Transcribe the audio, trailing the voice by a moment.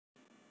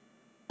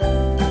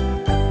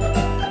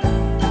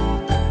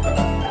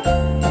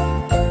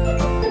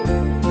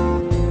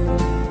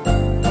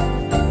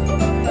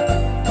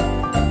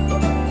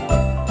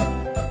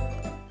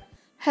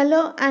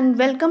Hello and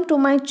welcome to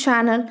my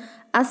channel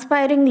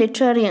Aspiring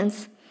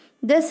Literarians.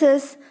 This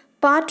is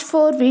part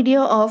 4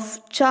 video of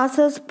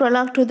Chaucer's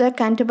Prologue to the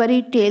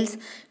Canterbury Tales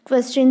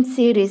question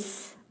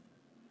series.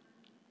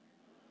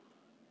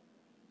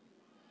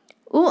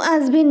 Who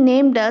has been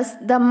named as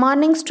the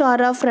morning star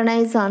of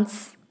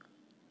Renaissance?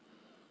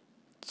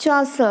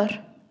 Chaucer.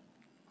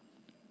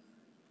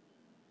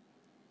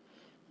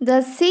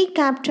 The sea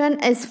captain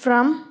is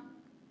from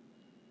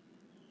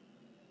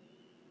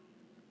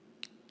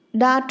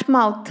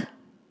Dartmouth.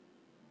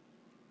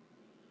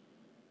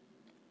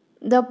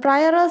 The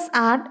prioress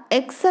had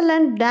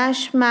excellent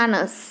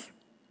manners.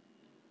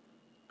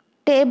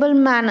 Table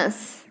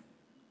manners.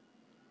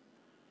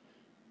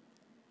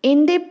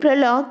 In the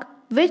prologue,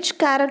 which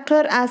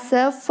character has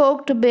a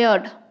forked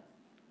beard?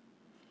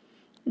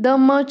 The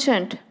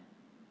merchant.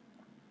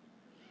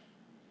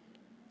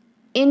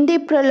 In the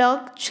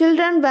prologue,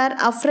 children were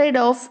afraid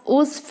of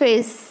whose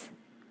face?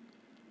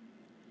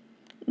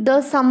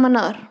 The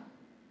summoner.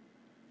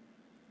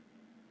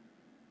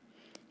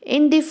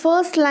 In the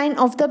first line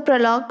of the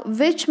prologue,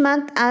 which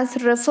month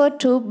is referred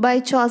to by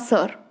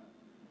Chaucer?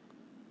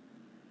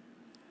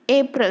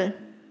 April.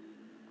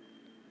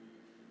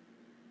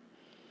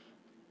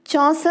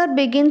 Chaucer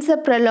begins a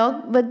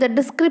prologue with the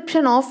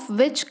description of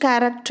which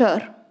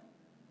character?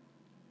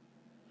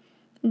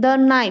 The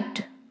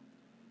knight.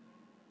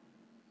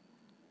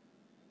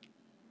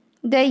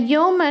 The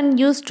yeoman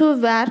used to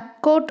wear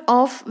coat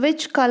of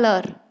which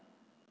color?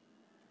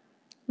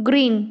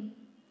 Green.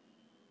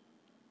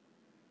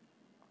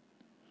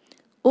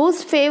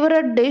 Whose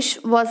favorite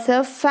dish was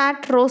a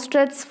fat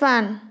roasted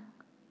swan?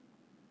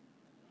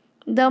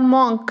 The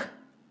monk.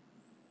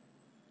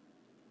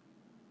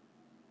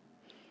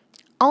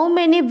 How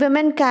many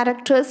women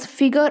characters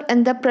figure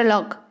in the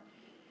prologue?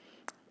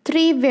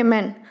 3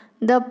 women,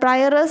 the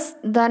prioress,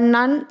 the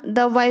nun,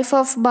 the wife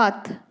of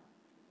Bath.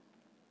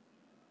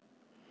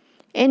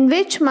 In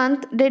which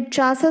month did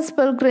Chaucer's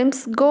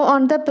pilgrims go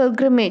on the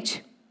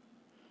pilgrimage?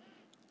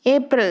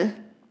 April.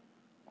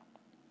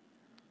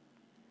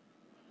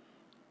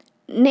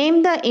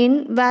 Name the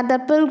inn where the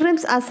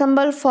pilgrims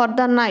assemble for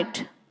the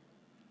night.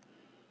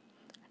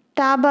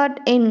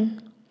 Tabard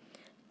Inn.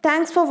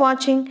 Thanks for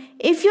watching.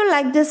 If you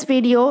like this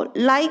video,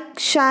 like,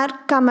 share,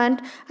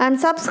 comment and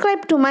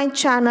subscribe to my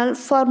channel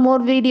for more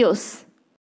videos.